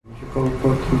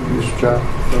kalpatruvyascha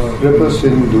kripa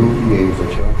sindhu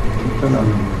yevacha tanam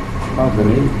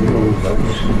pavanebhyo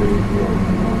vaishnavebhyo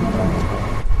namaha.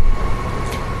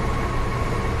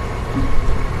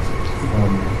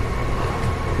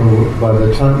 By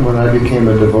the time when I became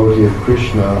a devotee of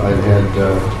Krishna, I'd had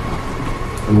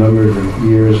a number of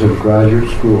years of graduate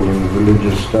school in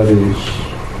religious studies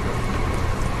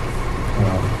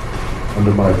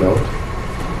under my belt.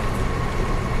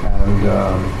 And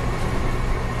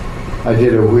I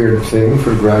did a weird thing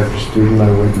for a graduate student.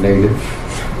 I went native.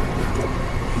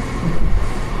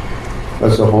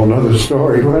 That's a whole other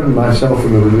story. I went myself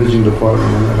in the religion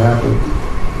department when that happened.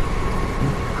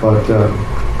 But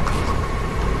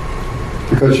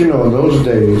because, in those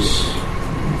days,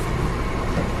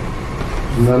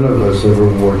 none of us ever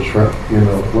wore,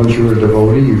 once you were a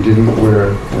devotee, you didn't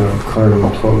wear, carnal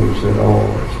clothes at all.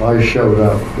 So I showed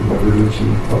up in the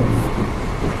religion department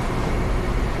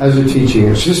as a teaching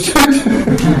assistant.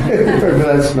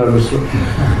 That's another story.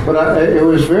 But it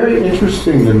was very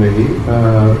interesting to me,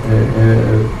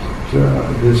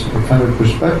 this kind of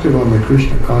perspective on the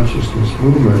Krishna consciousness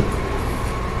movement,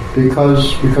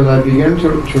 because I began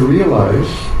to realize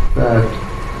that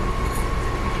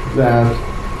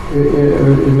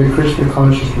in the Krishna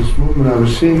consciousness movement, I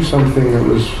was seeing something that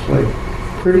was like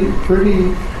pretty,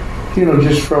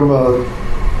 just from a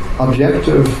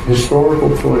objective historical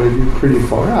point of view, pretty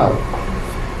far out.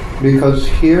 Because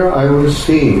here I was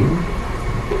seeing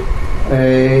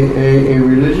a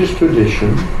religious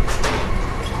tradition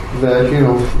that,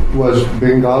 was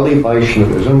Bengali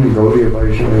Vaishnavism, Gaudiya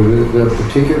Vaishnavism, the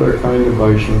particular kind of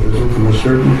Vaishnavism from a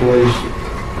certain place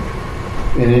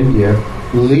in India,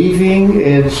 leaving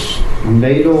its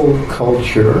natal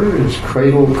culture, its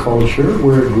cradle culture,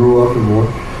 where it grew up and more,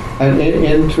 and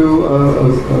into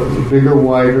a bigger,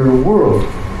 wider world.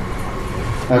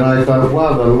 And I thought,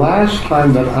 wow, the last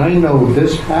time that I know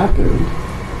this happened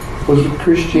was with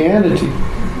Christianity.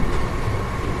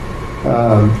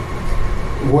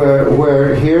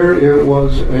 Where here it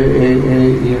was a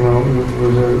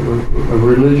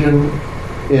religion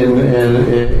in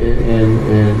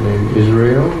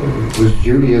Israel. It was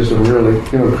Judaism, really.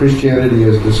 Christianity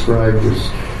is described as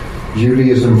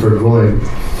Judaism for goyim.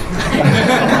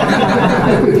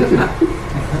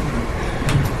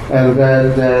 And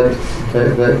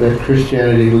that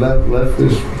Christianity left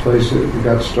this place it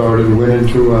got started, went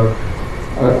into a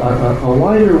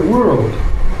wider world.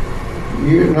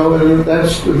 And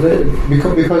that's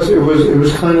because it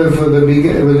was kind of the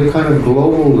beginning. It was a kind of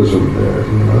globalism there,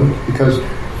 because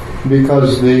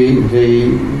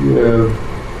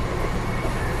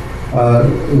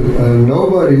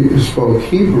nobody spoke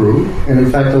Hebrew, and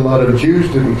in fact, a lot of Jews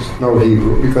didn't know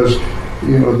Hebrew because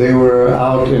they were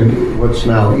out in what's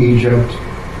now Egypt,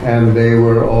 and they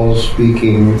were all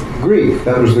speaking Greek.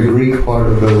 That was the Greek part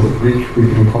of the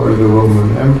Greek-speaking part of the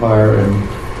Roman Empire, and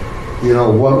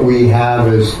what we have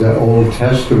is the Old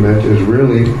Testament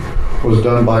was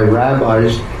done by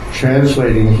rabbis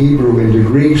translating Hebrew into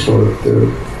Greek so that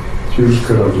the Jews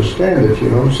could understand it,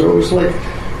 So it was like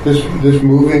this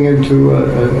moving into a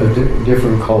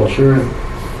different culture.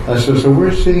 And so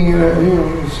we're seeing,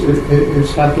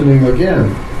 it's happening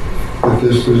again. That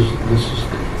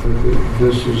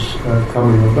this is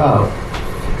coming about.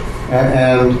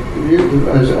 And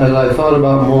as I thought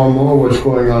about more and more what's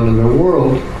going on in the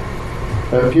world,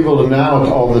 people now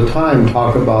all the time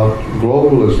talk about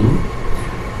globalism,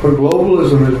 but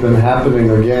globalism has been happening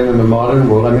again in the modern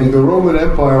world. I mean, the Roman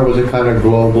Empire was a kind of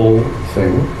global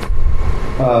thing,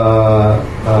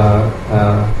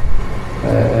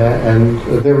 and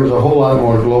there was a whole lot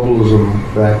more globalism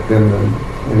back then than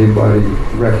anybody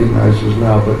recognizes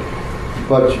now.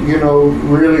 But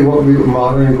really,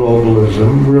 modern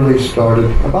globalism really started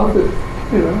about the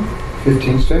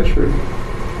 15th century.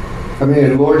 I mean,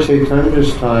 in Lord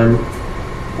Chaitanya's time,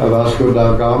 Vasco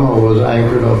da Gama was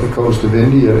anchored off the coast of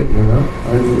India, I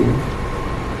mean,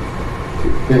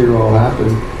 it all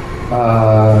happened.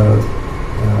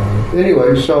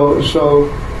 Anyway, so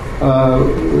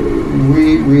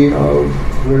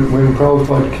when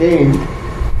Prabhupada came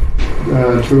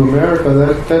to America,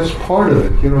 that's part of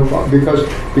it, because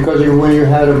when you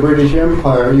had a British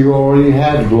Empire, you already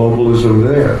had globalism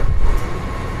there.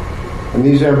 And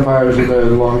these empires a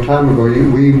long time ago,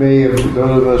 we may have,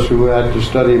 those of us who had to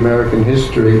study American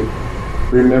history,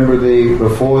 remember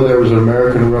before there was an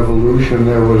American Revolution,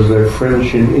 there was the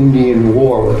French and Indian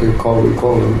War, we call it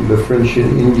the French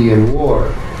and Indian War,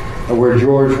 where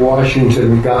George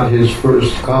Washington got his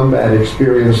first combat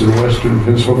experience in western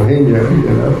Pennsylvania,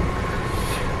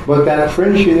 But that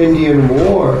French and Indian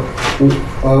War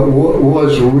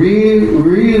was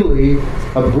really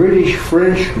a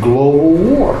British-French global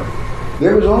war.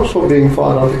 There was also being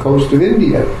fought off the coast of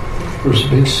India. There was a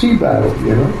big sea battle,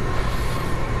 you know.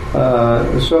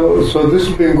 So this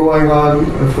has been going on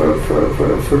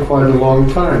for quite a long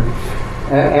time.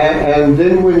 And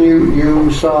then when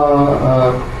you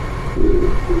saw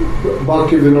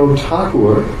Bhaktivinoda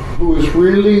Thakur, who was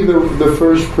really the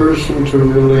first person to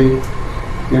really,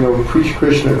 preach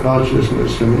Krishna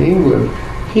consciousness in England,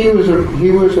 he was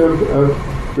a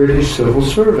British civil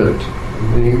servant.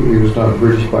 He was not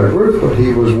British by birth, but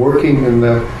he was working in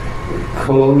the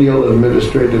colonial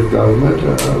administrative government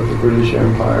of the British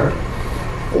Empire.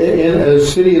 In a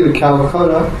city of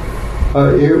Calcutta,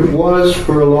 it was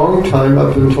for a long time,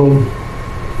 up until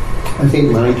I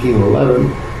think 1911,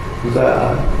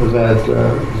 that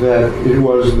it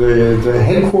was the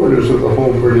headquarters of the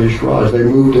whole British Raj. They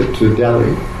moved it to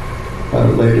Delhi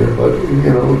later, but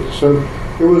so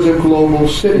it was a global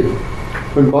city.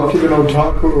 When Bhaktivinoda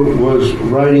Thakur was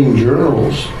writing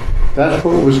journals, that's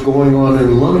what was going on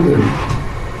in London.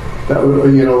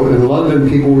 In London,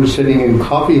 people were sitting in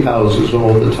coffee houses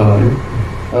all the time,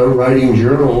 writing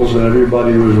journals, and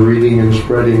everybody was reading and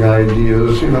spreading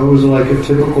ideas. It was like a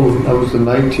typical, that was the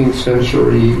 19th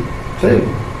century thing.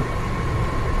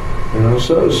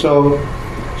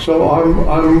 So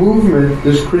our movement,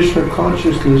 this Krishna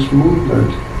consciousness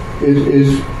movement,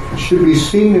 should be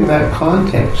seen in that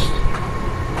context.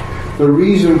 The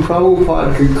reason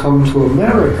Prabhupada could come to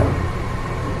America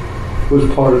was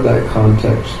part of that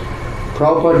context.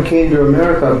 Prabhupada came to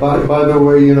America. By the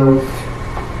way,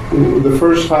 the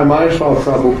first time I saw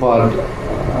Prabhupada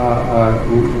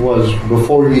was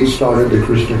before he started the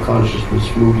Krishna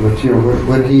consciousness movement.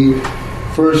 When he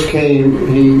first came,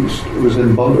 he was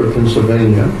in Butler,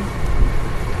 Pennsylvania,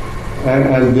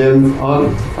 and then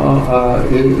on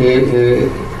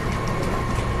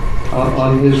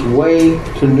his way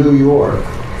to New York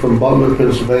from Butler,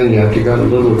 Pennsylvania, he got a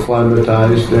little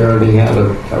acclimatized there, and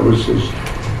that was his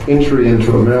entry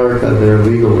into America there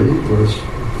legally, was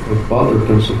Butler,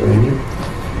 Pennsylvania.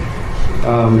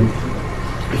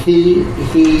 He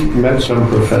met some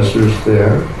professors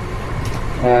there,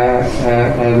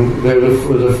 and there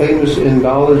was a famous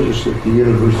Indologist at the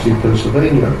University of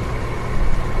Pennsylvania,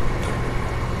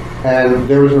 and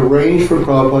there was arranged for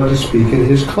Prabhupada to speak in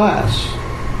his class.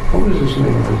 What was his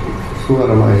name? It flew out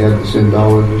of my head, this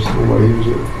Indologist. He was a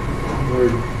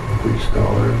very big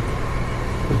scholar.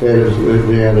 But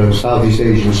they had a Southeast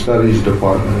Asian Studies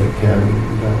department at Penn.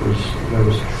 That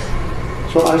was.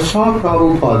 So I saw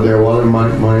Prabhupada there while in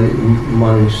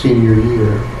my senior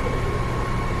year,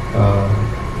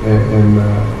 and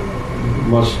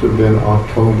must have been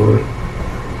October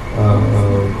of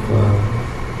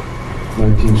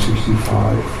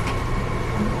 1965.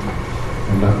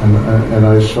 And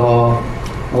I saw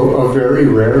a very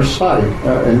rare sight,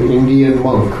 an Indian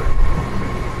monk.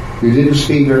 You didn't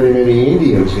see very many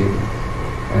Indians even,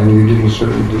 and you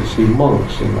certainly see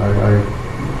monks. And I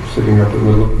sitting up in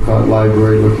the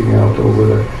library looking out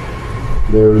over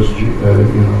there was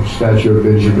statue of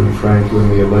Benjamin Franklin,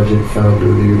 the alleged founder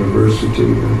of the university,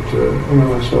 and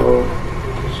I saw,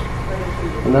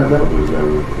 and that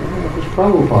was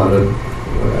Prabhupada.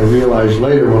 I realized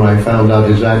later when I found out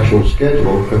his actual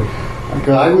schedule, because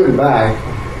I went back.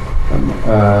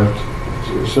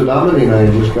 Sadamani and I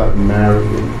had just gotten married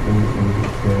in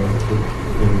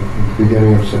the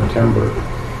beginning of September.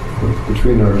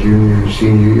 Between our junior and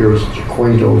senior year, it was such a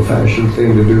quaint, old-fashioned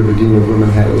thing to do. The Dean of Women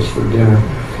had us for dinner,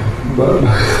 but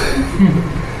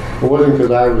it wasn't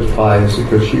because I was pious;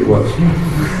 because she was.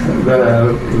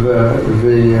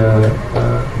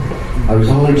 I was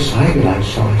all excited. I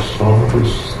saw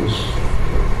this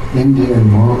Indian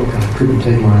monk. I couldn't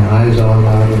take my eyes out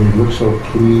of him. He looked so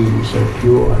clean, so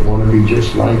pure. I want to be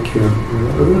just like him.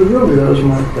 Really, that was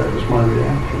my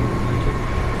reaction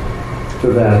to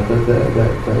that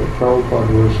Prabhupada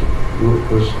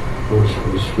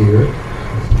was here.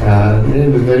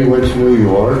 And then he went to New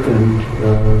York, and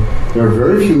there are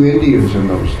very few Indians in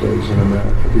those days in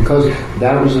America, because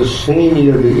that was the same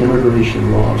year the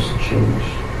immigration laws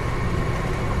changed.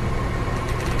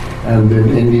 And then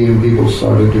Indian people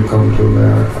started to come to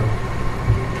America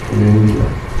in India.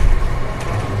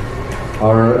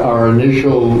 Our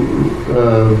initial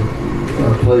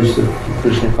place that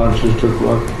Krishna consciousness took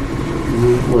up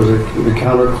was the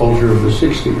counterculture of the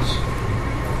 60s.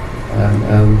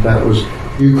 And that was,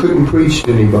 you couldn't preach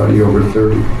to anybody over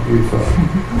 30, we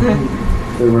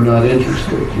thought. They were not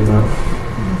interested,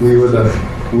 We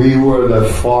were the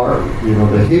far,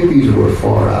 the hippies were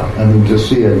far out. I mean, to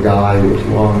see a guy with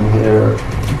long hair,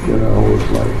 was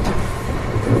like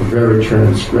a very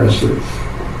transgressive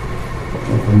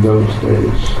in those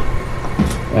days.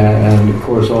 And of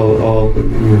course, all the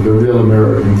real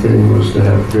American thing was to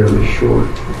have very short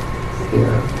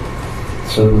hair.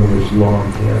 Suddenly it was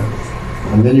long hair.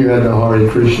 And then you had the Hare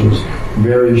Krishnas,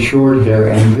 very short hair,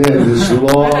 and then this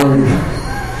long...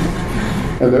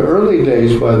 In the early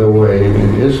days, by the way,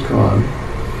 in ISKCON,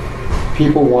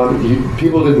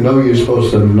 people didn't know you're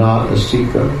supposed to knot a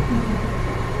sika.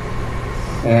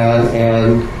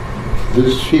 And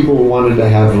these people wanted to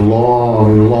have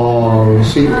long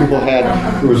sika. People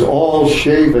it was all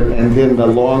shaven, and then the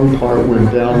long part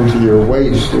went down to your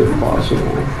waist, if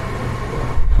possible.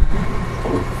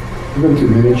 We've been through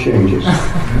many changes.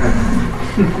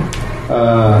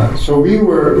 So we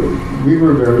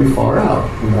were very far out.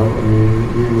 I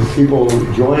mean, people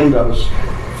joined us.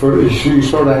 You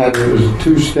sort of had, it was a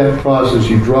two-step process.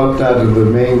 You dropped out of the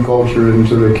main culture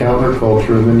into the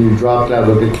counterculture, and then you dropped out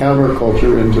of the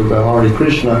counterculture into the Hare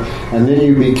Krishna, and then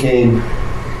you became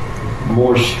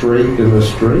more straight than the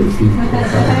straight people.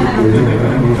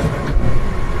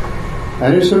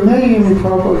 And it's amazing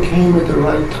Prabhupada came at the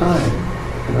right time,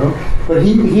 But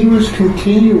he was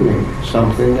continuing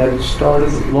something that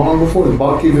started long before.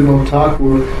 Bhaktivinoda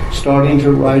Thakur starting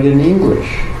to write in English,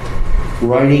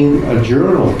 writing a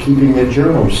journal, keeping a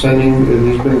journal, sending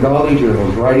these Bengali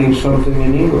journals, writing something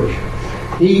in English.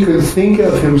 He could think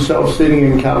of himself sitting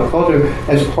in Calcutta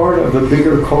as part of a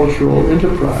bigger cultural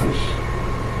enterprise.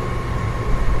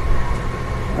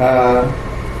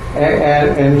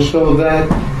 And so that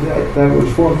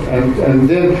was formed. And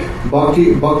then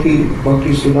Bhakti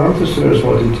Siddhanta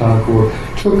Saraswati Thakur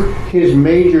took his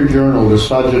major journal, the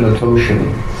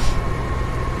Sajjanatoshini,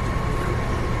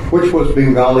 which was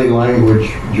Bengali language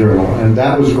journal, and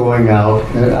that was going out.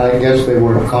 And I guess they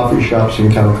weren't coffee shops in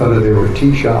Calcutta; they were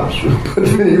tea shops. But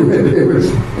anyway,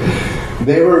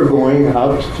 they were going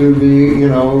out to the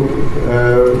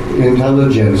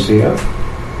intelligentsia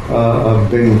of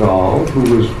Bengal, who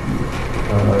was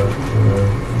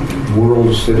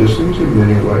world citizens in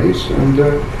many ways, and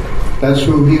that's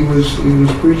who he was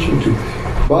preaching to.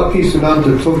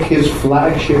 Bhaktisiddhanta took his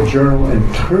flagship journal and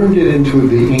turned it into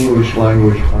the English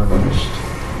language harmonist.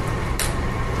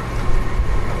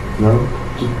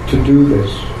 To do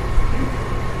this,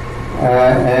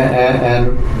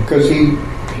 and because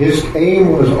his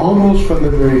aim was almost from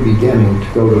the very beginning to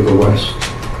go to the West.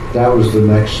 That was the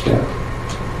next step.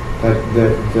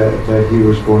 That he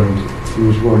was going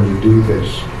to do this.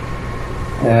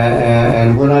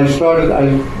 And when I started,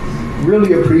 I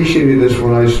really appreciated this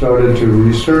when I started to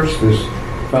research this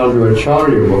Founder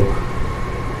Acharya book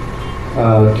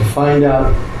to find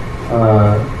out,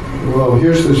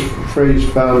 here's this phrase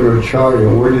Founder Acharya,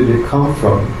 where did it come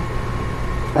from?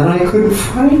 And I couldn't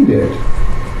find it.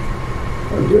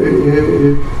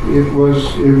 It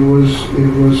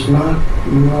was not.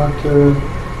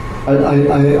 I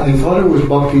thought it was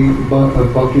Bhakti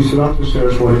Siddhanta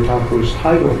Saraswati Thakur's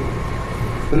title,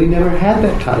 but he never had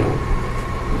that title.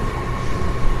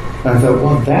 And I thought,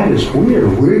 well, that is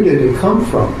weird. Where did it come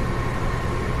from?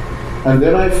 And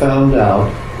then I found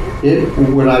out,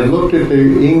 when I looked at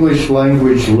the English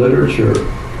language literature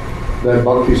that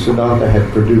Bhakti Siddhanta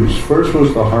had produced, first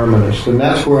was the harmonist, and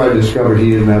that's where I discovered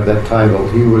he didn't have that title.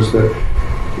 He was the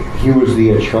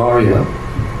Acharya.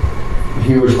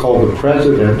 He was called the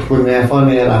president. When they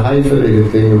finally had a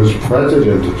hyphenated thing, it was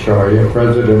President Acharya,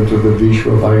 president of the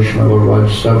Vishwa Vaishnava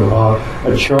Raj Sabha,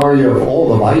 Acharya of all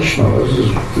the Vaishnavas,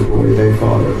 is the way they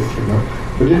thought of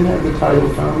it, But didn't have the title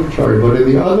Founder Acharya. But in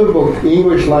the other book,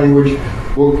 English language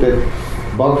book that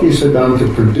Bhakti Siddhanta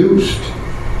produced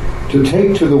to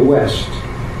take to the West.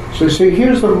 So see,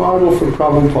 here's the model for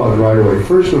Prabhupada right away.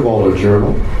 First of all, a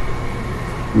journal,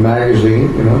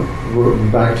 magazine,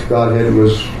 Back to Godhead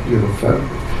was,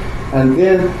 and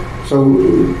then so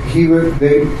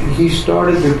he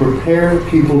started to prepare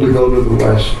people to go to the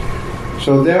West.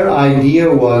 So their idea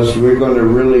was, we're going to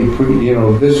really put,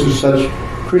 this is such,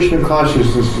 Krishna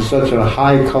consciousness is such a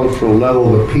high cultural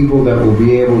level that people that will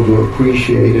be able to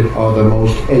appreciate it are the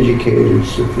most educated,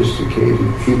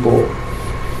 sophisticated people.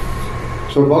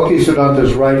 So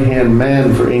Bhaktisiddhanta's right-hand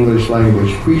man for English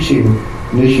language preaching,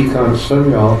 Nishikant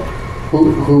Sanyal,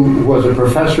 who was a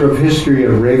professor of history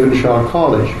at Ravenshaw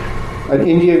College. An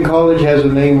Indian college has a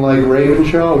name like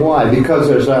Ravenshaw. Why? Because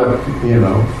there's an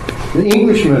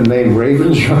Englishman named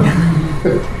Ravenshaw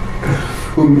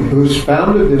who's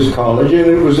founded this college, and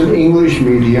it was an English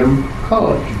medium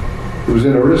college. It was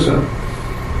in Orissa,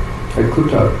 at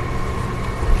Cuttack.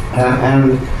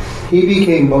 And he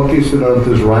became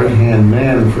Bhaktisiddhanta's right-hand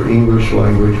man for English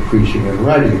language preaching and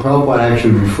writing. Prabhupada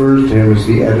actually refers to him as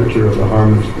the editor of the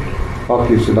Harmonist.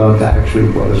 Bhaktisiddhanta actually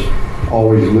was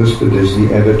always listed as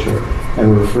the editor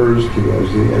and refers to as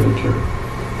the editor.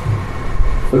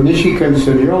 But Nishikant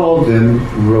Sanyal then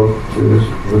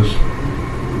was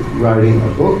writing a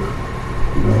book,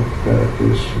 that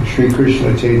is Sri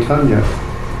Krishna Chaitanya,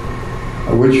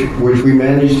 which we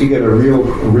managed to get a real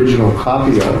original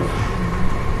copy of.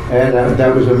 And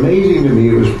that was amazing to me.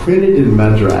 It was printed in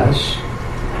Madras.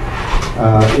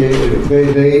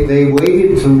 They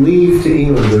waited to leave to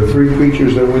England. The three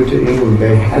preachers that went to England,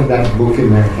 they had that book in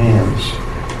their hands.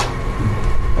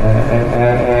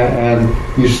 And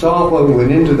you saw what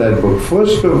went into that book.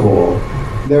 First of all,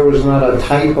 there was not a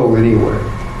typo anywhere.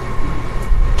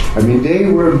 I mean, they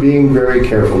were being very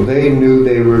careful. They knew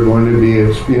they were going to be,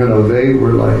 they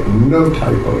were like, no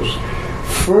typos.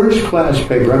 First class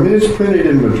paper. I mean, it's printed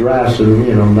in Madras in,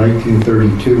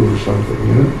 1932 or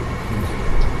something,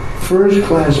 First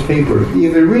class paper.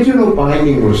 The original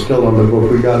binding was still on the book.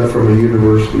 We got it from a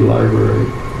university library,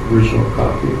 original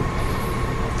copy.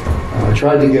 I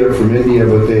tried to get it from India,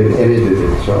 but they had edited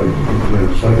it, so we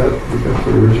got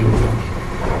the original one.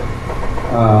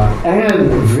 And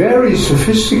very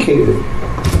sophisticated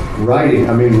writing.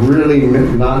 I mean, really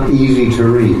not easy to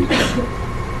read.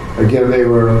 Again, they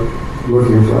were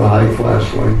looking for a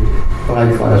high-class language,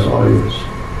 high-class audience.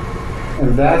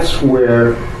 And that's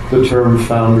where the term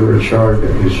founder acharya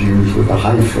is used with a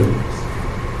hyphen.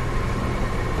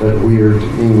 That weird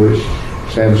English,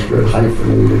 Sanskrit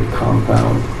hyphenated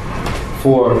compound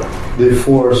for the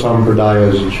four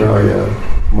sampradayas, acharya,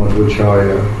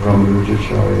 Madhvacharya,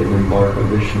 Ramanujacharya, and Nimbarka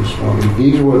Vishnu Swami.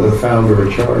 These were the founder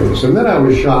acharyas. And then I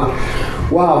was shocked.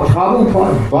 Wow,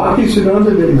 Prabhupada,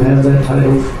 Bhaktisiddhanta didn't have that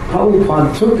title.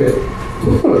 Prabhupada took it.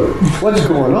 What's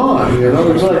going on?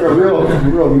 It's like a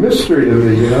real mystery to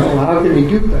me. How can he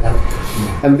do that?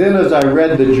 And then as I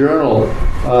read the journal,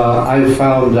 I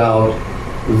found out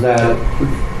that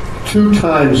 2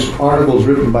 times articles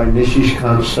written by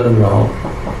Nishikant Sanyal,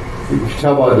 you can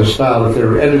tell by the style that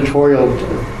their editorial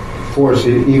force,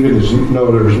 even there's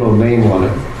no name on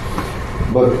it,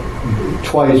 but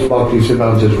twice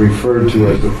Bhaktisiddhanta is referred to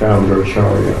as the founder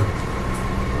acharya.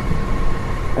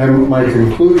 And my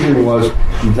conclusion was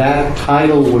that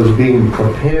title was being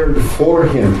prepared for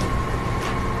him.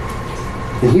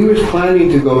 And he was planning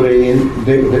to go to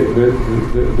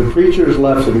the preachers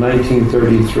left in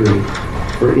 1933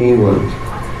 for England.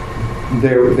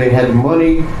 They had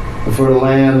money for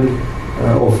land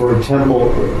or for a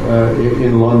temple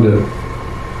in London.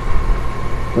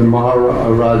 The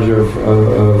Maharaja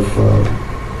of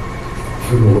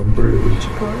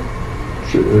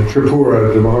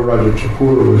Tripura, the Maharaja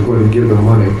Tripura was going to give them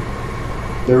money.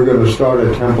 They were going to start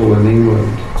a temple in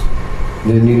England.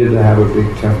 They needed to have a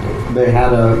big temple. They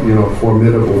had a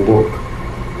formidable book,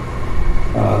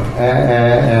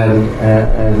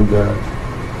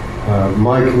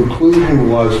 my conclusion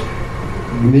was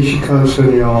Nishikant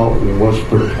Sanyal was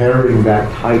preparing that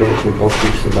title for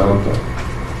Bhaktisiddhanta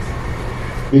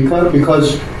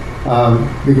because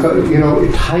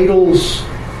titles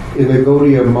in the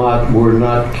Gaudiya Math were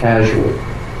not casual.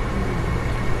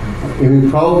 I mean,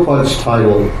 Prabhupada's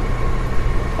title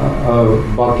of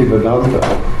Bhaktivedanta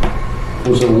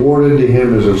was awarded to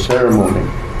him as a ceremony.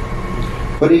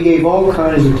 But he gave all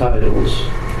kinds of titles.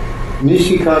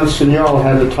 Nishikant Sanyal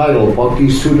had a title, Bhakti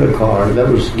Sudhakar, that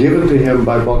was given to him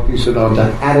by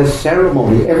Bhaktisiddhanta at a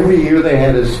ceremony. Every year they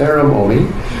had a ceremony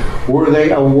where they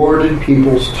awarded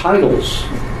people's titles.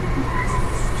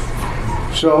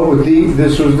 So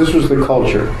this was the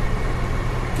culture.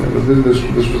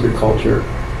 This was the culture.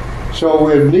 So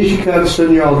with Nishikant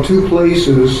Sanyal, 2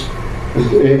 places,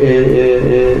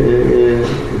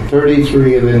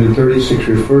 33 and then in 36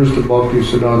 refers to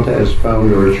Bhaktisiddhanta as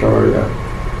founder acharya.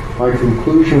 My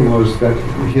conclusion was that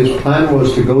his plan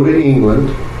was to go to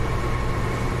England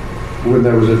when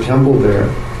there was a temple there.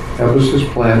 That was his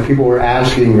plan. People were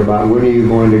asking about when are you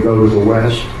going to go to the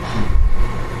West.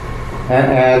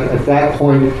 And at that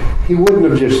point, he wouldn't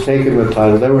have just taken the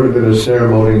title. There would have been a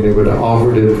ceremony. They would have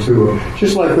offered it to him.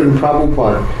 Just like when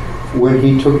Prabhupada, when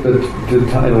he took the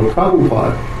title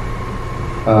Prabhupada,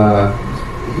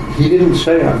 he didn't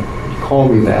say, call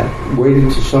me that.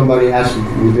 Waited till somebody asked,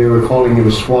 they were calling him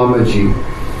Swamiji.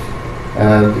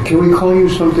 Can we call you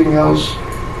something else?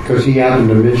 Because he happened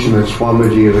to mention that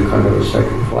Swamiji is a kind of a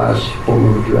second-class form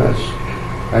of address.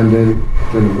 And then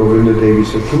Govinda Devi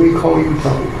said, can we call you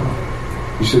Prabhupada?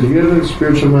 He said, you're the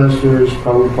spiritual masters,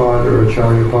 Prabhupada or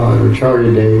Acharya Pad or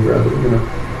Acharya Dev, rather,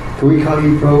 Can we call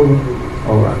you Prabhupada?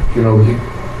 All right. He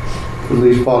at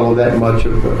least followed that much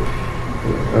of the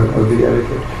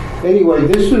etiquette. Anyway,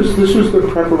 this was the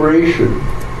preparation.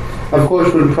 Of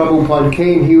course, when Prabhupada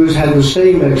came, he had the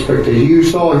same expectation. You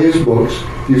saw his books.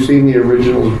 You've seen the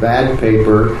originals, bad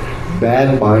paper,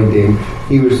 bad binding.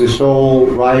 He was the sole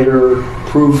writer,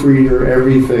 proofreader,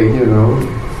 everything,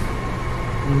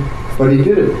 But he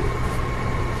did it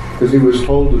because he was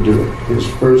told to do it. His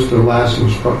first and last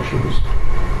instructions.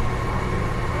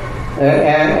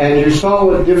 And you saw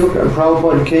what difficult.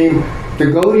 Prabhupada came. The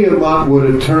Gaudiya Math would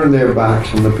have turned their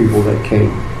backs on the people that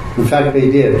came. In fact, they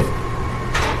did.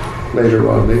 Later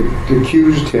on, they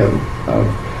accused him of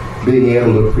being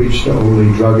able to preach to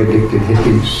only drug-addicted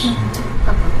hippies.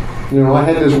 I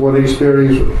had this one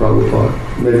experience with Prabhupada.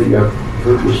 Maybe you've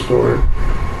heard the story.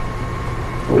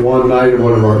 One night in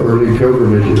one of our early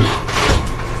pilgrimages,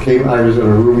 I was in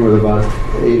a room with about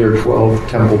 8 or 12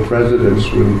 temple presidents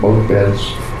with bunk beds.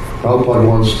 Prabhupada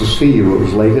wants to see you. It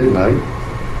was late at night.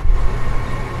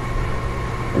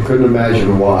 I couldn't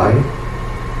imagine why.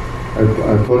 I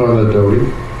put on a dhoti.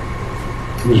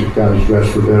 This guy's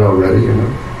dressed for bed already,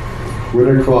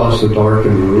 Went across the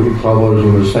darkened room. Prabhupada was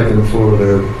on the second floor of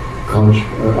the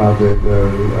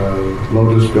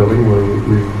Lotus building where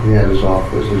he had his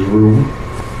office, his room.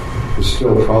 It's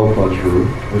still Prabhupada's room.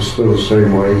 It's still the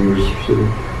same way he was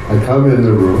sitting. I come in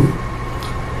the room.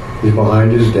 He's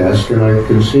behind his desk, and I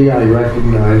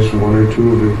recognize one or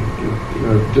two of the.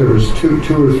 There was two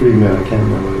or three men. I can't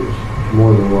remember. It was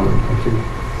more than one. I think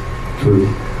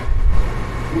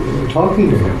 3. Talking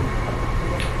to him.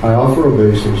 I offer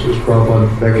obeisances. Prabhupada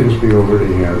beckons me over to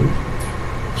him.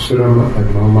 Sit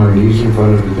on my knees in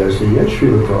front of the desk. Say, yes,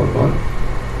 Srila Prabhupada.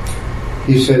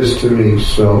 He says to me,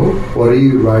 so, what are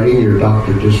you writing your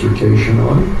doctor dissertation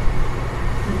on?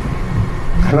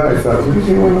 And I thought, what does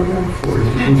he want that for?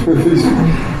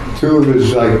 Two of his,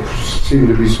 seem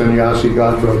to be sannyasi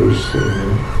godbrothers sitting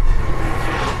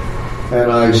there.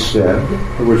 And I said,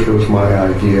 which was my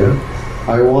idea,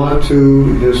 I want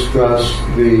to discuss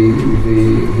the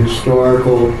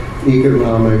historical,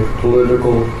 economic,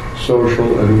 political,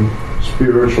 social, and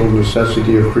spiritual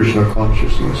necessity of Krishna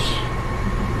consciousness.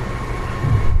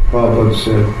 Prabhupada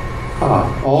said,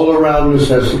 all around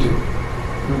necessity.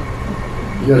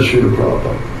 Yes, Srila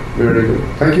Prabhupada. Very good.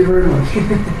 Thank you very much.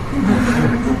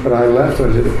 But I left,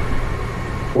 I said,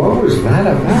 what was that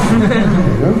about?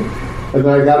 And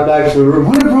then I got back to the room,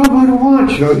 what did Prabhupada want?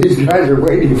 These guys are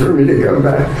waiting for me to come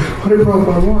back. What did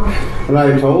Prabhupada want? And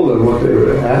I told them what they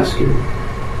were asking.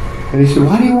 And he said,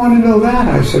 why do you want to know that?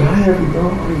 I said, I have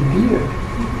no idea.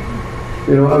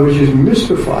 I was just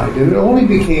mystified. And it only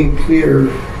became clear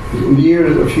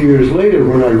a few years later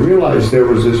when I realized there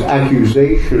was this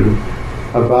accusation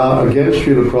against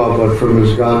Srila Prabhupada from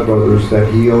his godbrothers that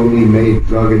he only made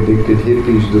drug-addicted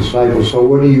hippies disciples. So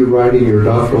what are you writing your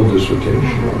doctoral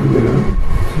dissertation on,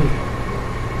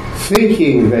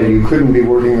 Thinking that you couldn't be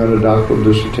working on a doctoral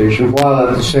dissertation while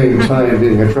at the same time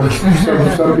being a drug.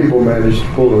 Some people managed to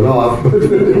pull it off.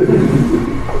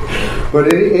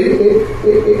 But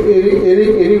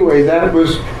anyway, that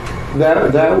was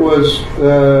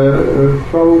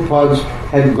Prabhupada's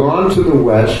had gone to the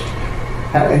West.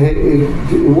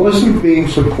 It wasn't being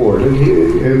supported.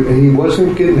 He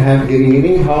wasn't getting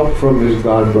any help from his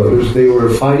godbrothers. They were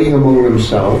fighting among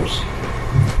themselves,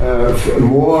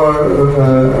 more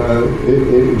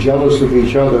jealous of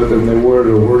each other than they were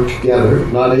to work together,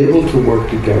 not able to work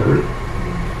together.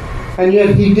 And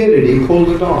yet he did it. He pulled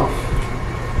it off.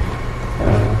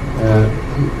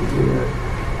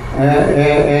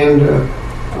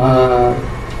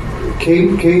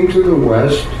 Came to the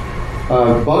West.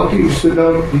 Bhakti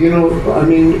Siddhanta,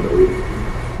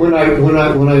 when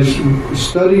I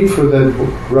studied for that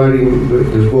book, writing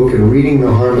this book and reading the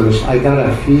harmonists, I got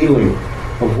a feeling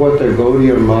of what the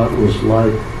Gaudiya Math was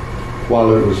like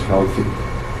while it was healthy.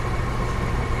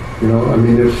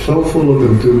 They're so full of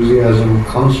enthusiasm,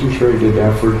 concentrated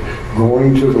effort,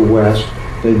 going to the West.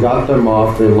 They got them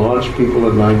off. They launched people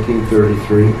in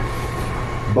 1933.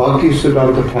 Bhakti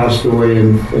Siddhanta passed away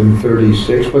in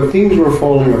 36, but things were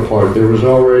falling apart. There was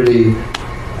already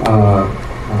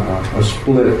a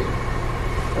split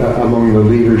among the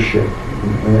leadership,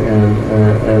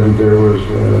 and there was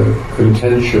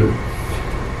contention.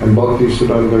 And Bhakti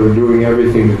Siddhanta were doing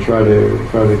everything to try to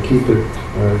keep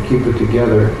it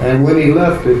together. And when he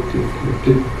left, it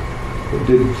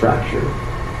did fracture.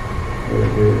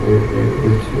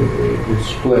 It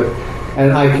split,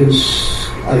 and I can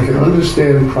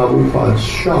understand Prabhupada's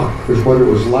shock, because what it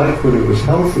was like when it was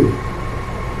healthy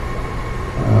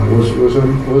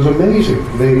was amazing.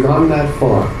 They had gone that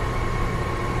far.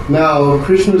 Now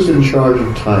Krishna's in charge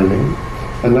of timing.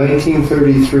 In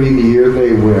 1933, the year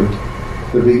they went,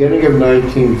 the beginning of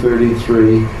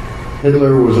 1933,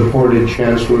 Hitler was appointed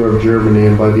Chancellor of Germany,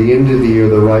 and by the end of the year,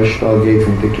 the Reichstag gave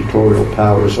him dictatorial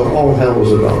power. So all hell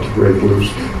was about to break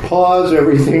loose. Pause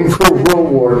everything for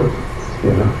World War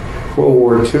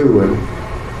II, and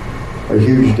a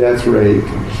huge death rate,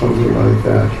 and something like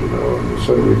that, and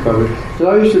sudden recovery. So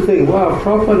I used to think, wow,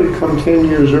 Prabhupada had come 10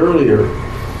 years earlier.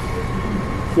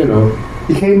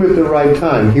 He came at the right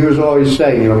time. He was always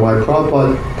saying, my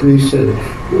Prabhupada, he said,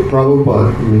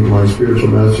 Prabhupada, my spiritual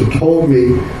master, told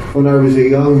me when I was a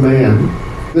young man,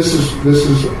 this is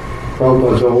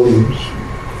Prabhupada's own,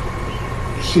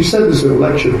 he said this in a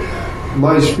lecture,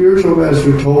 my spiritual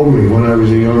master told me when I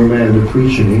was a young man to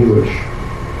preach in English.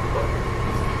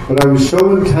 But I was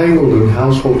so entangled in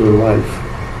householder life,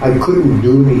 I couldn't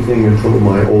do anything until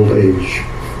my old age.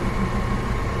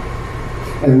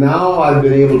 And now I've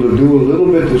been able to do a little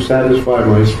bit to satisfy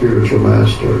my spiritual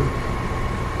master.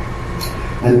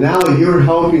 And now you're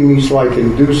helping me so I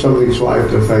can do something, so I have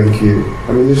to thank you.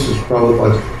 This is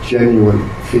Prabhupada's genuine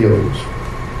feelings.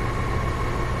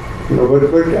 But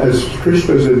as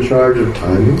Krishna is in charge of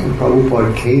timing, and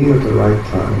Prabhupada came at the right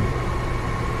time.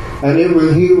 And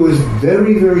he was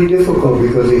very, very difficult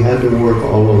because he had to work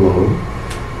all alone.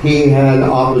 He had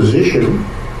opposition.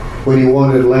 When he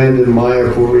wanted land in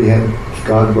Mayapur, he had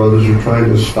God brothers were trying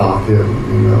to stop him.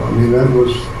 That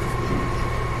was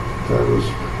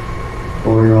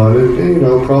going on. And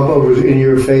Prabhupada was in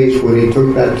your face when he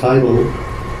took that title.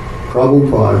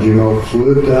 Prabhupada,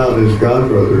 flipped out his God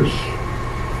brothers.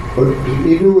 But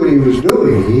he knew what he was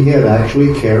doing. He had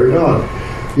actually carried on.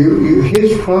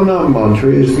 His pranam mantra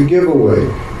is the giveaway.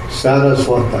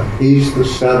 Saraswata. He's the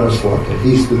Saraswata.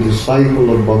 He's the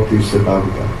disciple of Bhakti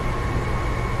Siddhanta.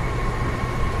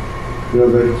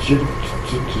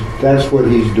 That's what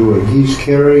he's doing. He's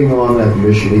carrying on that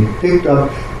mission. He picked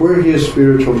up where his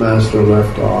spiritual master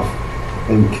left off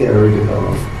and carried it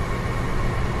on.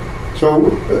 So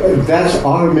that's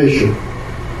our mission.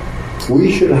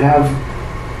 We should have...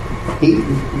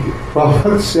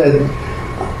 Prabhupada said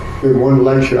in one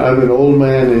lecture, I'm an old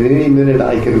man and any minute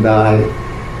I can die.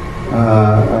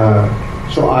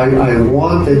 So I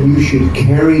want that you should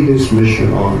carry this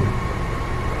mission on.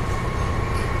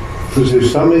 Because to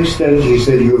some extent, he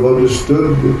said, you have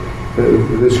understood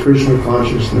this Krishna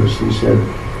consciousness. He said,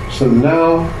 so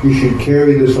now you should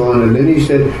carry this on. And then he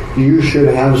said, you should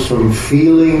have some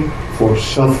feeling for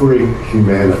suffering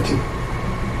humanity.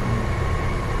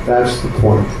 That's the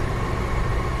point.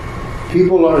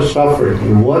 People are suffering.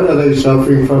 And what are they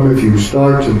suffering from? If you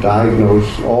start to diagnose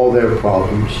all their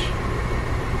problems,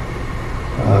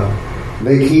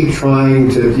 they keep trying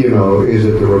to, is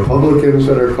it the Republicans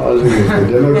that are causing it? Is it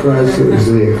the Democrats? Is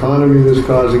it the economy that's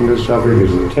causing this suffering?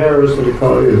 Is it the terrorists that are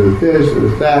causing it? Is it this? Is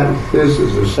it that? Is this?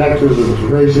 Is it sexism? Is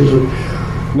it racism?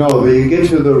 No, you get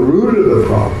to the root of the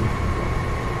problem.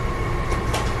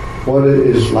 What it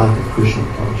is, lack of Krishna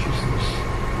consciousness.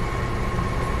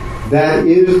 That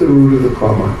is the root of the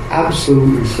problem. I'm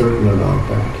absolutely certain about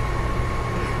that.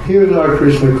 Here's our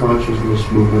Krishna consciousness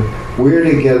movement. We're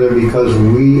together because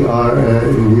we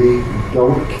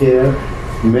don't care,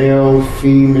 male,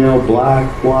 female,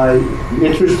 black, white,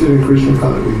 interested in Krishna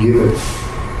consciousness. We give it.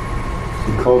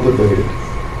 We cultivate it.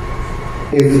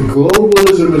 If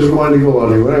globalism is going to go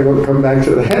on, we're not going to come back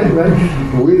to that, right?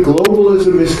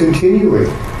 Globalism is continuing.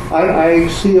 I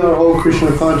see our whole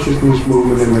Krishna consciousness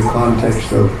movement in the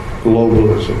context of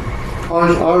globalism.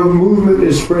 Our movement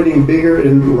is spreading bigger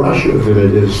in Russia than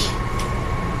it is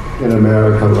in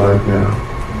America right now.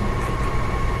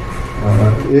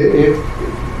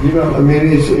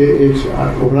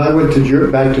 When I went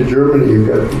back to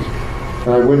Germany,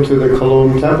 I went to the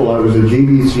Cologne Temple. I was a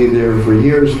GBC there for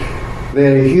years. They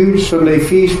had a huge Sunday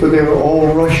feast, but they were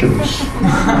all Russians.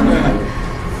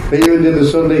 They even did the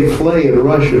Sunday play in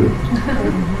Russian.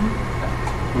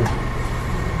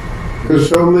 Because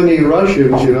so many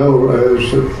Russians,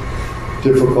 it's a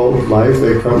difficult life.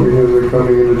 They're coming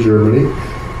into Germany.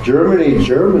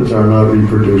 Germans are not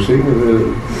reproducing.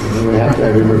 They have to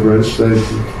have immigrants.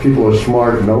 People are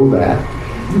smart, know that.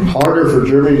 Harder for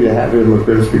Germany to have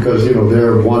immigrants because,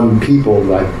 they're one people,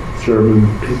 like German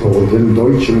people, den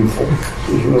Deutschen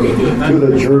Volk. To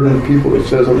the German people, it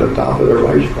says on the top of their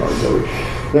Reichstag.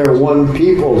 They're one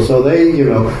people. So they,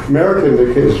 American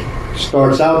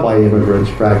starts out by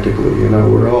immigrants practically.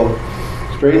 We're all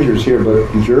strangers here, but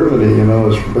in Germany,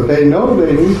 but they know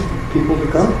they need people to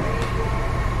come.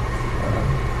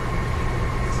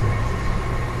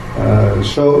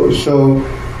 So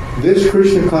this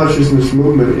Krishna consciousness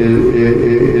movement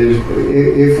is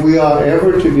if we are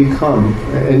ever to become,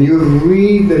 and you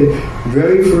read the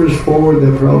very first foreword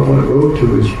that Prabhupada wrote to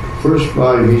his first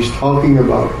volume, he's talking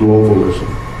about globalism.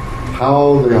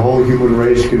 how the whole human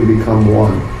race can become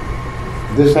one.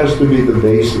 This has to be the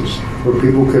basis where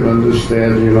people can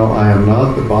understand, I am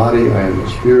not the body, I am the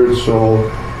spirit, soul.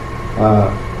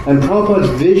 And Prabhupada's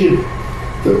vision,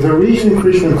 the reason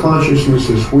Krishna consciousness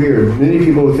is weird, many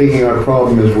people are thinking our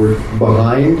problem is we're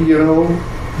behind,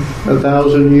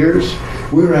 1,000 years.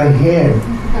 We're ahead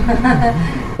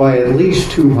by at least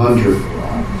 200.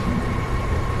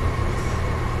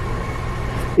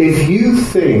 If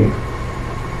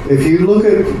you look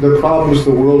at the problems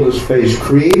the world has faced,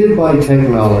 created by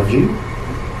technology,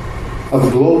 of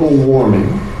global warming,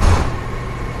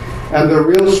 and the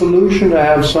real solution to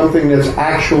have something that's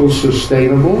actual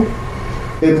sustainable,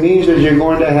 it means that you're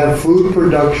going to have food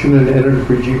production and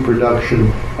energy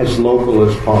production as local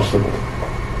as possible.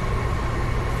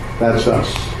 That's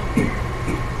us.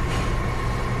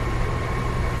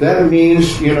 That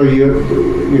means,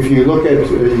 if you look at,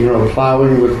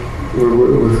 plowing with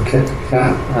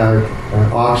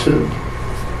oxen,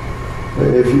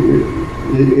 it's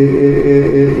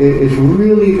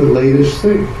really the latest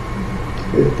thing.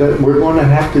 That we're going to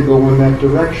have to go in that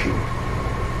direction.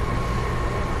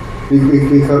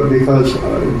 Because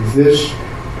this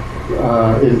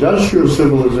industrial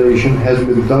civilization has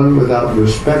been done without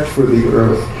respect for the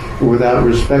earth, without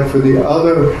respect for the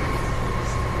other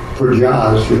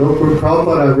prajas. When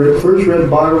Prabhupada first read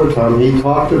Bhagavatam, he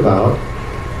talked about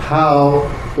how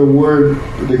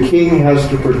the king has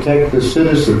to protect the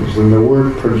citizens, and the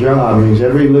word praja means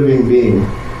every living being.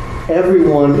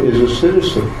 Everyone is a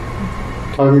citizen.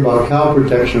 Talking about cow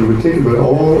protection in particular, but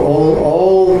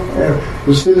all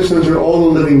the citizens are all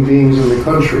the living beings in the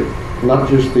country, not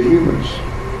just the humans.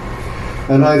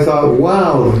 And I thought,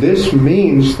 wow, this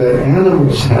means that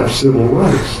animals have civil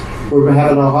rights. We're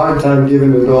having a hard time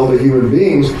giving it to all the human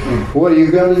beings. What you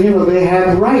got to, they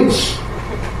have rights.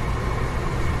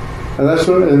 And that's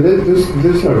what. And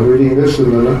this I'm reading this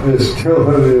in the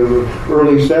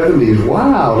early 70s.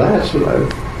 Wow, that's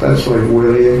like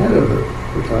really ahead of it.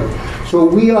 So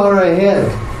we are ahead,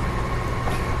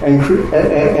 and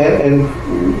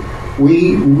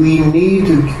we need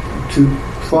to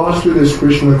foster this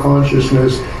Krishna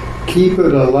consciousness, keep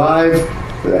it alive,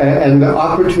 and the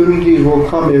opportunities will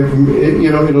come.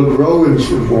 It'll grow and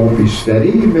it won't be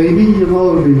steady. Maybe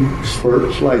it'll be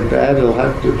spurts like that.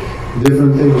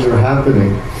 Different things are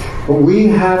happening, but we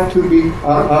have to be.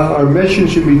 Our mission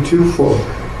should be twofold: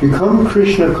 become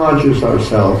Krishna conscious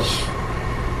ourselves.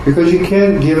 Because you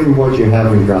can't give him what you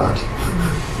haven't got.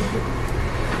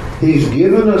 He's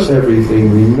given us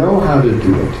everything. We know how to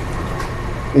do it.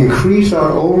 Increase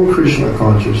our own Krishna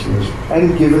consciousness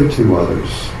and give it to others.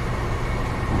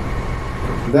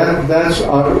 That's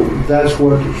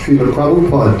what Srila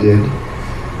Prabhupada did.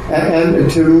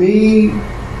 And to me,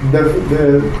 the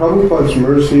Prabhupada's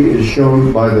mercy is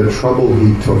shown by the trouble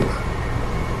he took.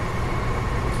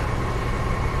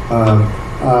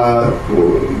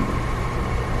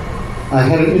 I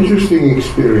had an interesting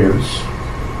experience.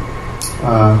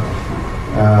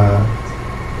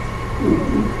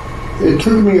 It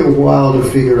took me a while to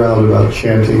figure out about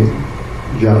chanting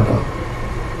japa.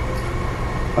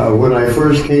 When I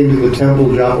first came to the temple,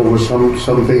 japa was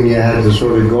something you had to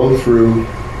sort of go through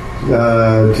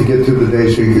to get through the day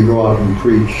so you could go out and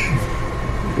preach.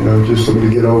 Just something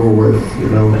to get over with.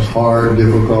 It's hard,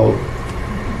 difficult.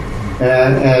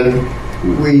 And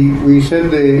we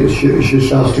said the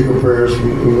Shastika prayers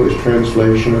in English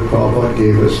translation that Prabhupada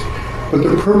gave us, but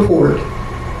the purport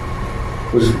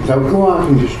was, now go out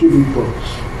and distribute books,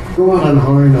 go out on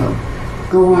Harinam,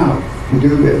 go out and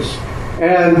do this.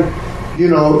 And,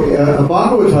 a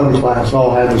Bhagavatam class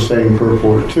all had the same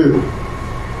purport too.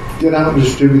 Get out and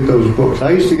distribute those books.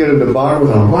 I used to get into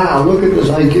Bhagavatam, wow, look at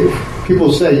this,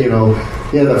 people say,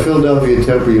 the Philadelphia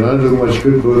Temple, I didn't do much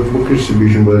good book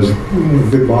distribution, but it's a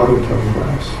good Bhagavatam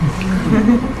class.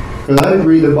 Because I'd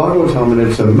read the Bhagavatam and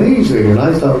it's amazing, and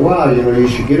I thought, wow, you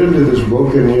should get into this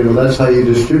book, and that's how you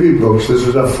distribute books. This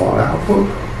is a far-out book.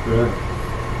 Yeah.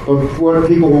 But what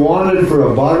people wanted for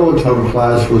a Bhagavatam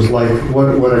class was like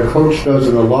what a coach does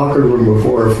in the locker room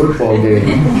before a football game.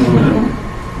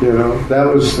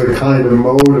 That was the kind of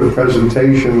mode of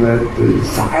presentation that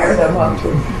fired them up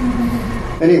to.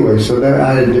 Anyway, so that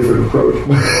I had a different approach.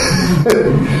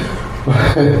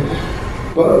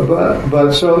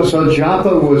 but so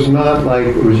japa was not like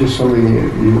it was just something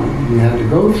you had to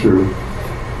go through,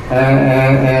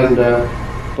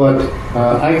 but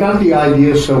I got the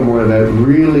idea somewhere that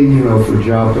really for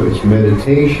japa it's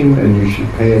meditation and you should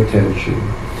pay attention.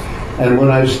 And when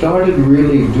I started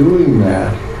really doing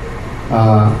that,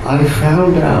 I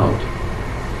found out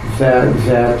that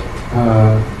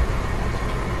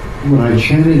when I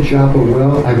chanted japa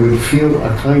well, I would feel a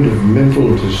kind of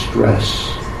mental distress.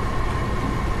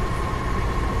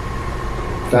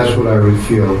 That's what I would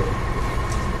feel.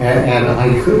 And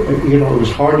I could, it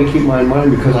was hard to keep my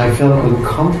mind because I felt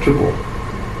uncomfortable.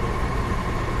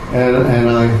 And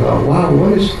I thought, wow,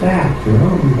 what is that?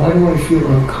 Why do I feel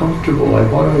uncomfortable? Why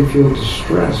do I feel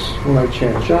distressed when I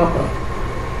chant japa?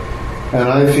 And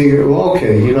I figured, well,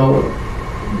 okay,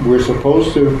 we're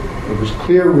supposed to, it was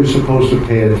clear we're supposed to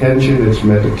pay attention. It's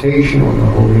meditation on the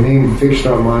holy name, fixed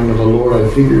our mind on the Lord. I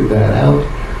figured that out.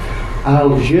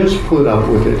 I'll just put up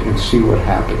with it and see what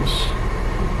happens.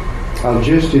 I'll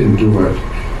just endure it.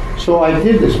 So I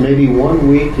did this. Maybe 1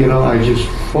 week, I just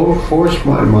forced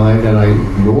my mind and I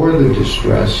ignored the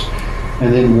distress.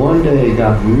 And then one day it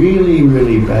got really,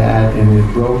 really bad and it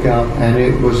broke out. And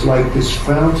it was like this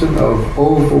fountain of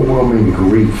overwhelming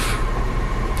grief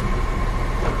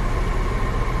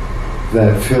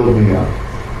that filled me up.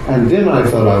 And then I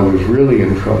thought I was really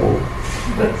in trouble.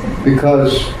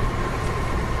 Because,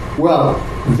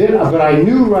 but I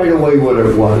knew right away what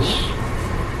it was.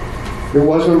 It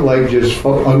wasn't like just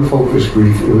unfocused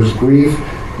grief. It was grief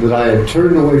that I had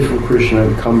turned away from Krishna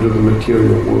and come to the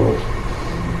material world.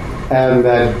 And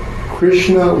that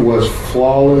Krishna was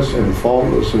flawless and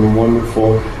faultless and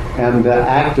wonderful, and the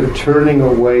act of turning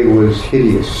away was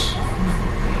hideous.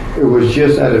 It was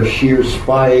just out of sheer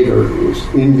spite or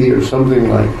envy or something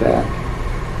like that.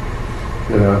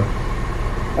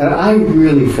 And I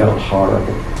really felt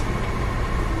horrible.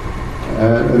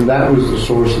 And that was the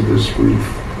source of this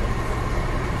grief.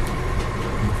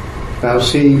 Now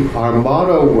see, our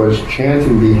motto was chant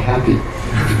and be happy.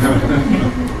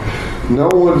 No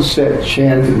one said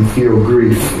chant and feel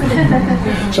grief.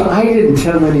 So I didn't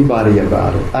tell anybody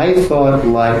about it. I thought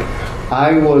like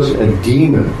I was a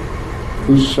demon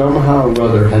who somehow or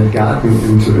other had gotten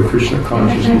into the Krishna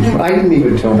consciousness. I didn't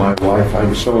even tell my wife. I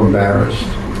was so embarrassed.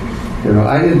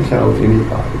 I didn't tell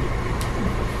anybody.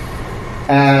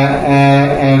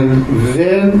 And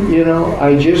then,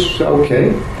 I just,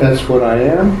 okay, that's what I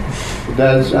am.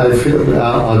 I feel,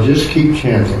 I'll just keep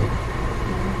chanting.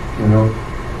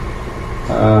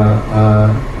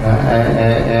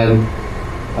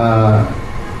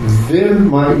 Then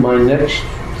my next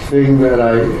thing that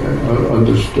I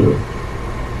understood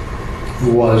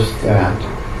was that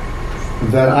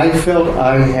I felt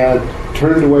I had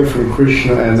turned away from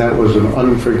Krishna, and that was an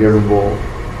unforgivable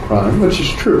crime, which is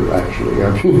true, actually.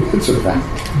 I mean, it's a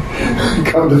fact.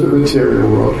 Come to the material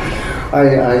world.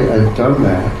 I've done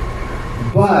that.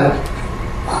 But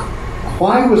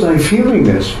why was I feeling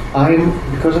this?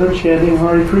 Because I'm chanting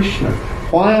Hare Krishna.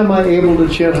 Why am I able to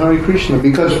chant Hare Krishna?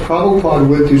 Because Prabhupada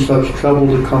went through such trouble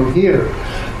to come here.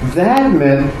 That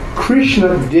meant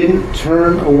Krishna didn't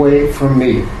turn away from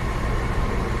me.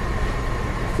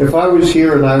 If I was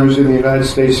here and I was in the United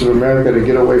States of America to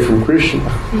get away from Krishna,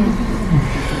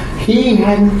 he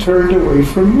hadn't turned away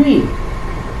from me.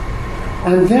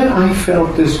 And then I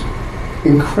felt this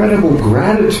incredible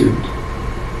gratitude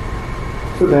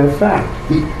for that fact.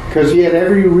 Because he had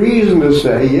every reason to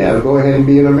say, yeah, go ahead and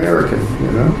be an American,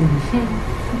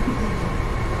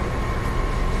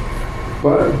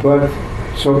 But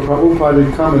so Prabhupada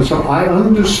had come, and so I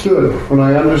understood, when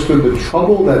I understood the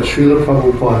trouble that Srila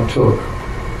Prabhupada took,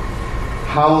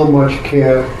 how much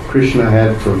care Krishna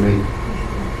had for me.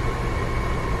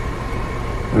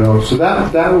 So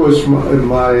that was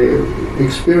my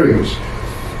experience.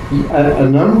 A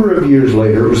number of years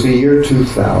later, it was the year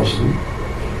 2000,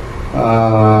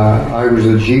 I was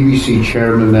the GBC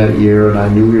chairman that year, and I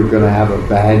knew we were going to have a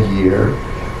bad year.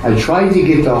 I tried to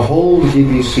get the whole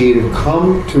GBC to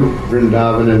come to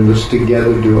Vrindavan and let's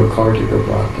together do a Kartika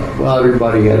Vrata. Well,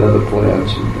 everybody had other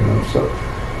plans, so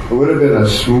it would have been a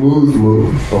smooth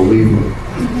move, believe me.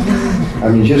 I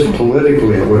mean, just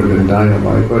politically it would have been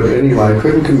dynamite, but anyway, I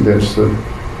couldn't convince them.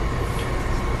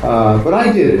 But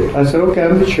I did it. I said, okay,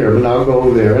 I'm the chairman, I'll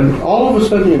go there. And all of a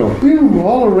sudden, boom,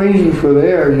 all arrangements were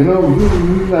there, I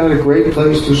had a great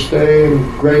place to stay, and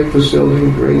great facility,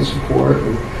 and great support.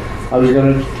 And I was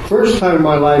going to, first time in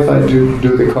my life, I do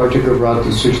the Kartika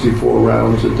Vrata, 64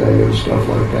 rounds a day and stuff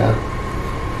like that.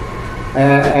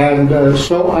 And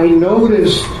so I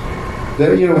noticed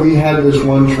that, we had this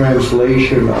one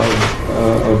translation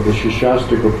of the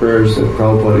Shashastika prayers that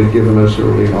Prabhupada had given us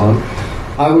early on.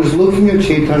 I was looking at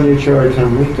Chaitanya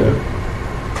Charitamrita,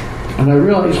 and I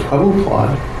realized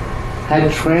Prabhupada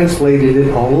had translated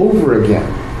it all over again,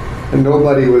 and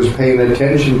nobody was paying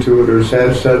attention to it or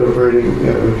celebrating,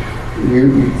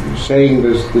 saying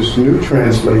this new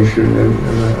translation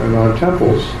in our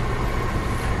temples.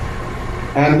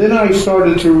 And then I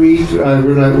started to read,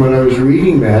 when I was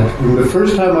reading that, and the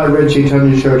first time I read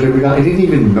Chaitanya Charitamrita, I didn't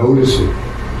even notice it.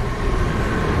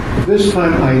 This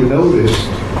time I noticed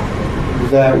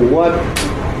that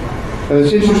and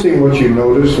it's interesting what you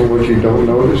notice and what you don't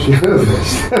notice.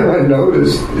 I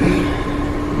noticed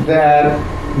that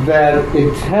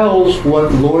it tells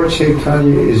what Lord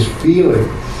Chaitanya is feeling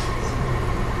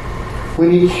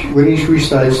when he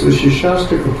recites the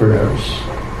Shastaka prayers.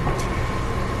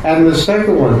 And the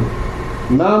second one,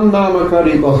 Nam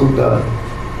Namakari Bahuda,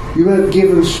 you have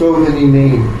given so many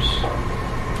names.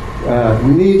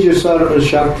 Nija Sarva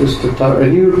Shaktis Tata,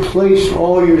 and you place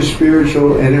all your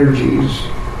spiritual energies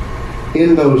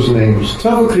in those names.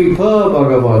 Tava Kripa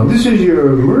Bhagavan, this is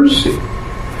your mercy.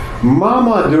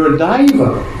 Mama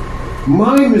Durdaiva,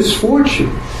 my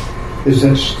misfortune is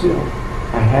that still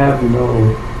I have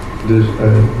no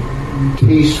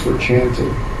taste for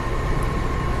chanting.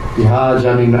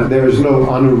 There is no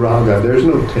anuraga, there is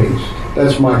no taste.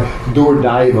 That's my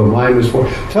Durdaiva, my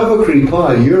misfortune. Tava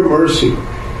Kripa, your mercy,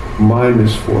 my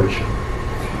misfortune.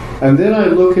 And then I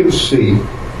look and see,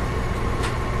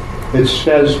 it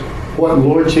says what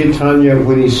Lord Chaitanya,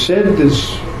 when he said this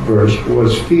verse,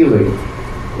 was feeling.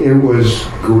 It was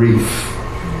grief.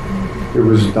 It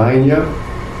was dainya,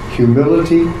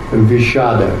 humility, and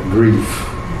vishada, grief.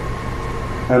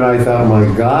 And I thought, my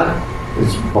God,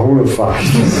 it's bona fide.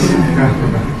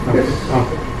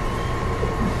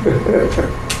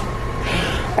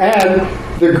 And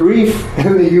the grief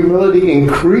and the humility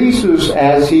increases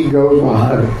as he goes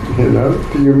on.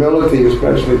 The humility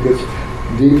especially gets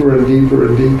deeper and deeper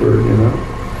and deeper.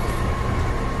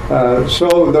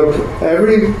 So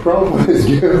every problem is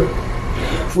good.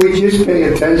 If we just pay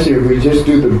attention, if we just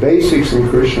do the basics in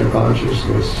Krishna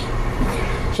consciousness.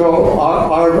 So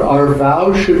our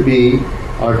vow should be,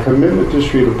 our commitment to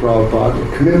Srila Prabhupada,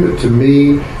 the commitment to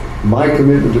me, my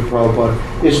commitment to Prabhupada,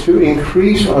 is to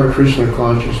increase our Krishna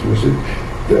consciousness.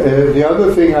 The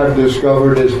other thing I've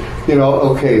discovered is,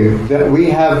 that we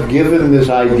have given this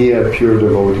idea of pure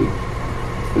devotee.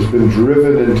 It's been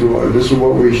driven into this is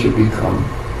what we should become.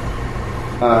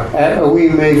 And we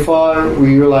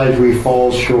realize we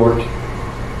fall short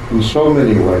in so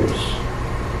many ways.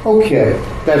 Okay,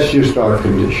 that's just our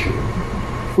condition.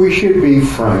 We should be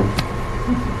frank.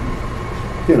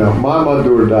 Mama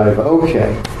Durdaiva,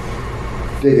 okay.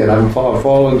 Dig it, I'm a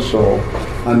fallen soul.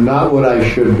 I'm not what I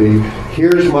should be.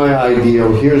 Here's my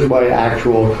ideal, here's my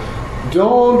actual.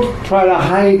 Don't try to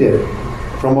hide it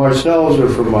from ourselves or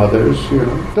from others.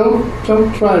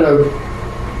 Don't try to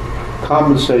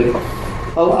compensate.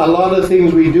 A lot of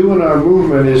things we do in our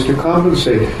movement is to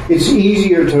compensate. It's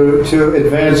easier to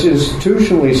advance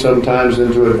institutionally sometimes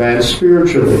than to advance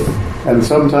spiritually. And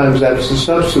sometimes that's the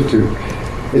substitute.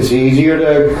 It's easier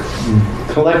to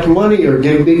collect money or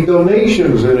give big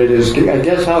donations than it is. I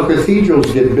guess how cathedrals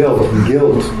get built.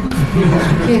 Guilt.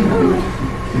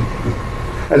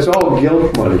 It's all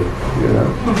guilt money,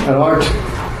 And art.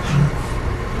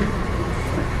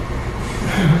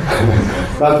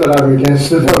 Not that I'm against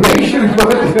the donation,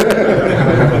 but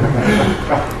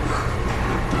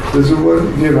this is what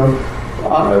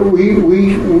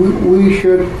we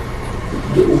should.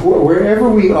 Wherever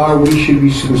we are, we should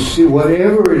be sincere.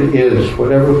 Whatever it is,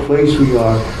 whatever place we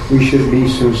are, we should be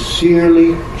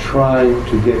sincerely trying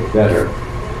to get better.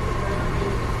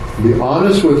 Be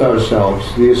honest with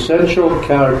ourselves. The essential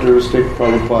characteristic,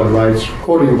 Prabhupada writes,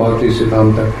 quoting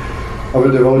Bhaktisiddhanta, of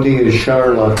a devotee is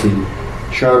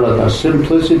Charlata,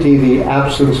 simplicity, the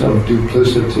absence of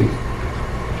duplicity.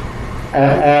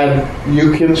 And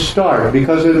you can start,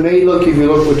 because it may look, if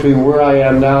you look between where I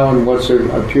am now and what's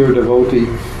a pure devotee,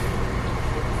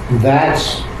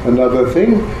 that's another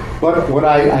thing. But what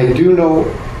I do know,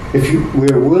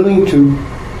 we're willing to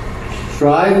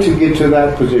strive to get to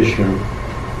that position,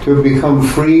 to become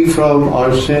free from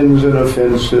our sins and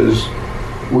offenses,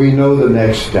 we know the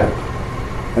next step.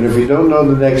 And if you don't know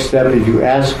the next step, if you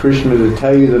ask Krishna to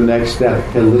tell you the next step,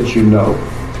 he'll let you know.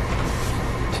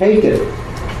 Take it.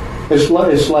 It's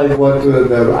like what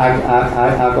the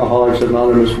Alcoholics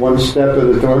Anonymous, one step at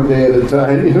a day at a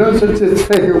time. To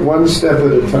take it one step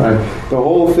at a time. The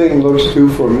whole thing looks too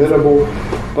formidable,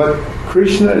 but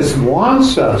Krishna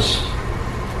wants us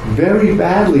very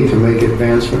badly to make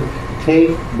advancement.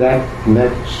 Take that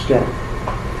next step,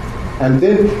 and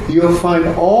then you'll find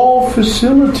all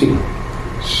facility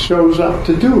shows up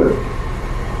to do it.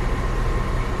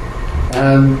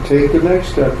 And take the next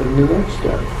step and the next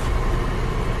step.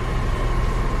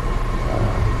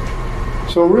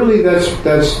 So really, that's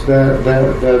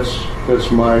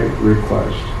my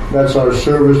request. That's our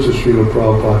service to Srila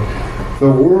Prabhupada. The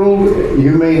world,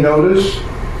 you may notice,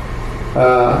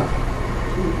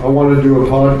 I want to do a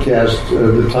podcast,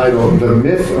 the title, The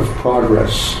Myth of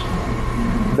Progress.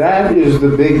 That is the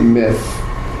big myth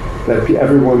that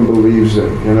everyone believes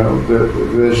in. You know,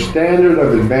 the standard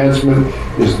of advancement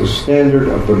is the standard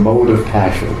of the mode of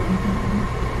passion.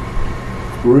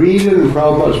 Read in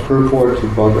Prabhupada's purport to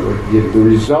Bhagavad Gita. The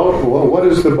result, what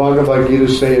does the Bhagavad Gita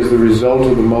say is the result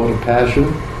of the mode of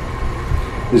passion?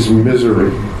 Is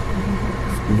misery.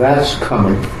 That's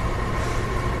coming.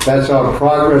 That's our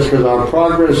progress, because our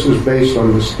progress is based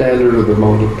on the standard of the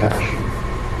mode of passion.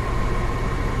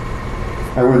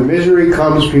 And when misery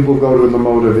comes, people go to the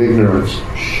mode of ignorance.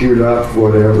 Shoot up,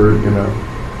 whatever, you know.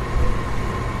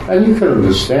 And you can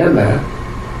understand that.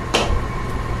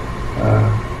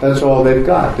 That's all they've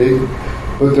got.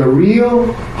 But the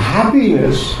real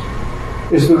happiness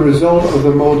is the result of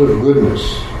the mode of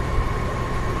goodness.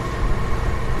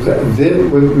 Then,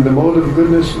 when the mode of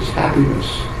goodness is happiness,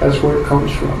 that's where it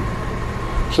comes from.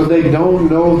 So they don't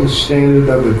know the standard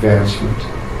of advancement.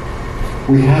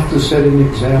 We have to set an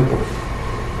example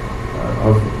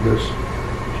of this,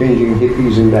 changing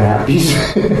hippies into happies.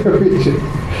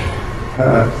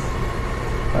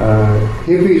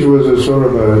 Hippies was a sort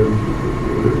of a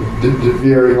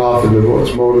veering off into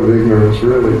what's mode of ignorance,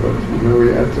 really. But you know,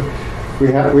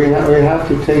 we have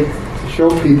to show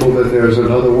people that there's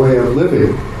another way of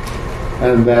living,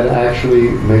 and that actually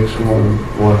makes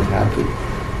one happy.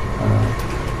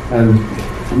 And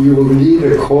you will need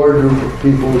a core group of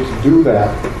people to do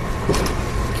that,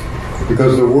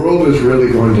 because the world is really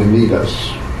going to need us.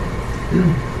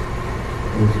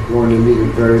 It's going to need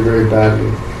it very, very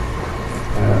badly.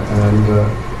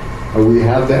 And we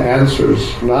have the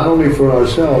answers, not only for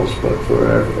ourselves, but for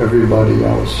everybody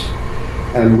else.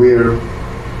 And we're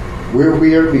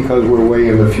weird because we're way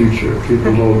in the future.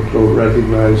 People don't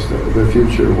recognize the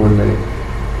future when they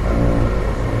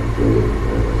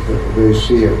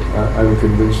see it. I'm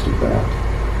convinced of that.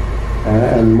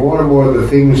 And more the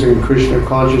things in Krishna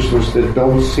consciousness that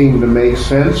don't seem to make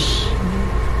sense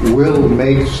will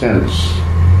make sense.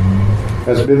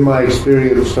 That's been my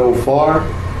experience so far.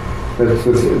 That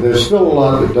there's still a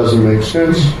lot that doesn't make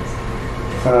sense,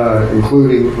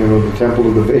 including, you know, the Temple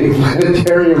of the Vedic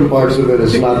Planetarium parts of it.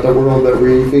 It's not the world that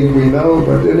we think we know,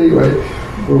 but anyway,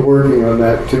 we're working on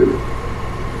that too.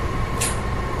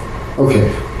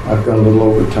 Okay, I've gone a little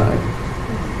over time.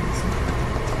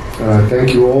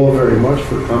 Thank you all very much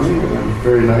for coming, and it's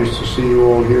very nice to see you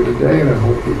all here today, and I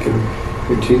hope we can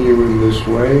continue in this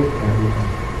way. And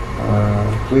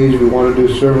please, we want to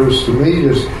do service to me.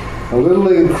 Just a little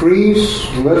increase,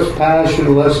 less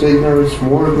passion, less ignorance,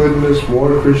 more goodness,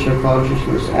 more Krishna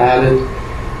consciousness added.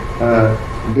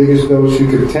 Biggest dose you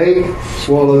can take,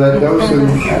 swallow that dose and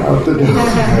out the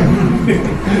dose.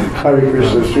 Hare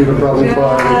Krishna, Srila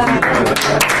Prabhupada.